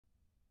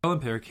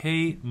Perik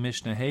Hey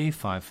Mishnah Hey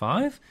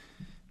 5:5.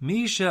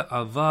 Misha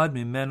avad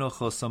mimeno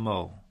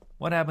chosamo.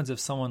 What happens if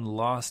someone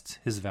lost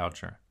his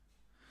voucher?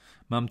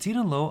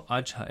 Mamtinan lo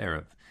ad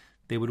ha'erev.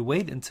 They would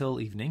wait until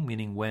evening,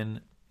 meaning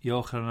when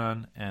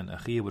Yochanan and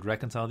Achia would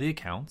reconcile the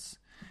accounts,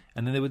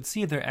 and then they would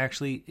see if there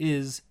actually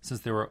is,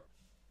 since there were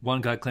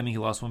one guy claiming he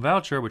lost one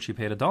voucher, which he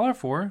paid $1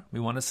 for, we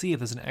want to see if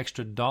there's an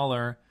extra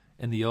 $1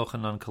 in the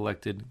Yochanan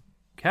collected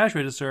cash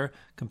register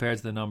compared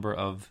to the number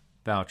of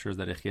vouchers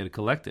that Achia had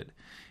collected.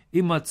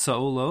 Imat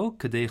sa'ulo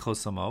kadei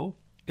chosamo.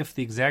 If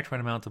the exact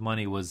right amount of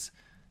money was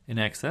in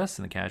excess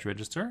in the cash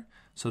register,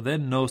 so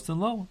then nostin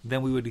lo,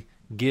 then we would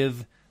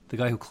give the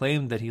guy who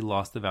claimed that he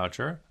lost the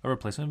voucher a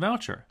replacement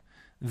voucher.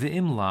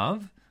 V'im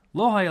lav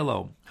lo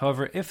hayalo.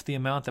 However, if the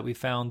amount that we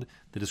found,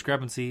 the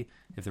discrepancy,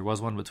 if there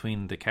was one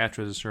between the cash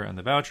register and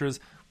the vouchers,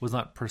 was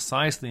not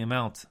precisely the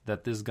amount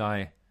that this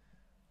guy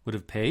would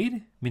have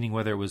paid, meaning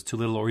whether it was too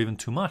little or even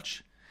too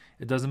much,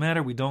 it doesn't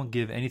matter. We don't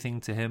give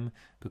anything to him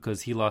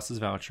because he lost his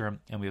voucher,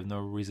 and we have no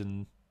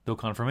reason, no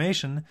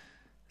confirmation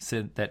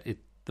said that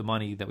the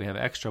money that we have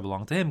extra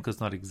belonged to him because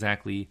it's not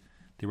exactly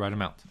the right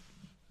amount.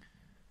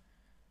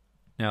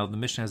 Now the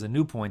Mishnah has a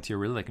new point here,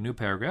 really like a new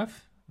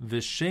paragraph.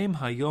 V'shem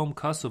hayom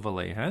kasuv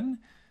alehen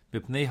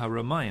b'pnei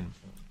haramayim.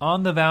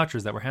 On the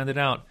vouchers that were handed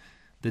out,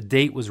 the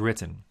date was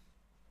written,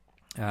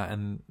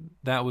 and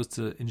that was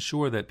to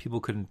ensure that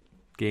people couldn't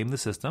game the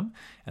system.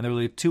 And there were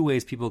really two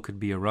ways people could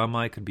be a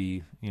ramai, could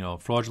be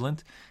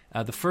fraudulent.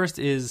 The first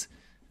is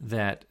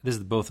that this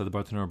is both of the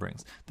Bartanura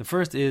brings. The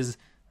first is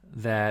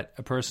that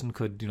a person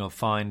could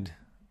find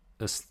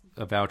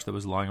a voucher that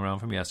was lying around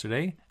from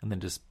yesterday and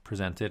then just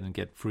present it and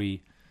get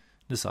free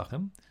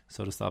nisachim.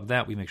 So to stop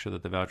that, we make sure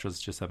that the vouchers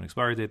just have an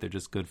expiry date. They're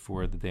just good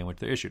for the day in which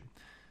they're issued.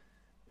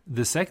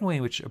 The second way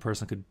in which a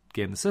person could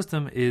game the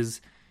system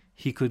is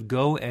he could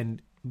go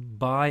and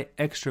buy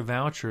extra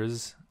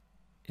vouchers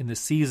in the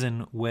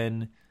season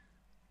when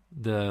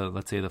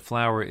let's say the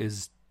flour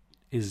is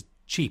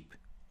cheap,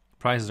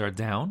 prices are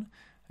down,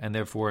 and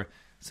therefore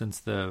since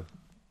the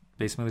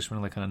base English is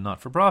like kind of not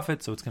for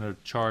profit, so it's going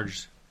to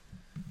charge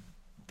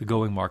the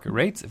going market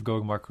rates. If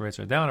going market rates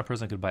are down, a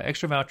person could buy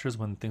extra vouchers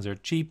when things are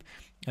cheap,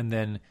 and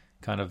then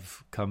kind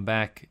of come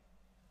back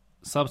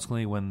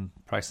subsequently when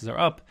prices are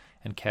up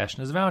and cash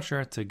in his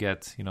voucher to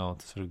get to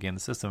sort of gain the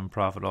system and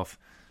profit off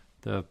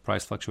the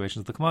price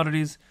fluctuations of the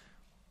commodities.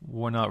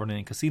 We're not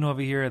running a casino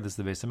over here. This is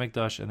the Beis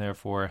HaMikdash, and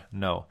therefore,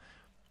 no.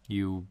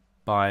 You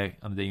buy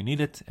on the day you need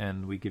it,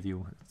 and we give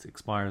you, it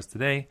expires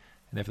today,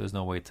 and if there's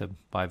no way to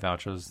buy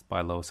vouchers,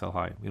 buy low, sell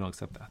high. We don't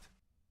accept that.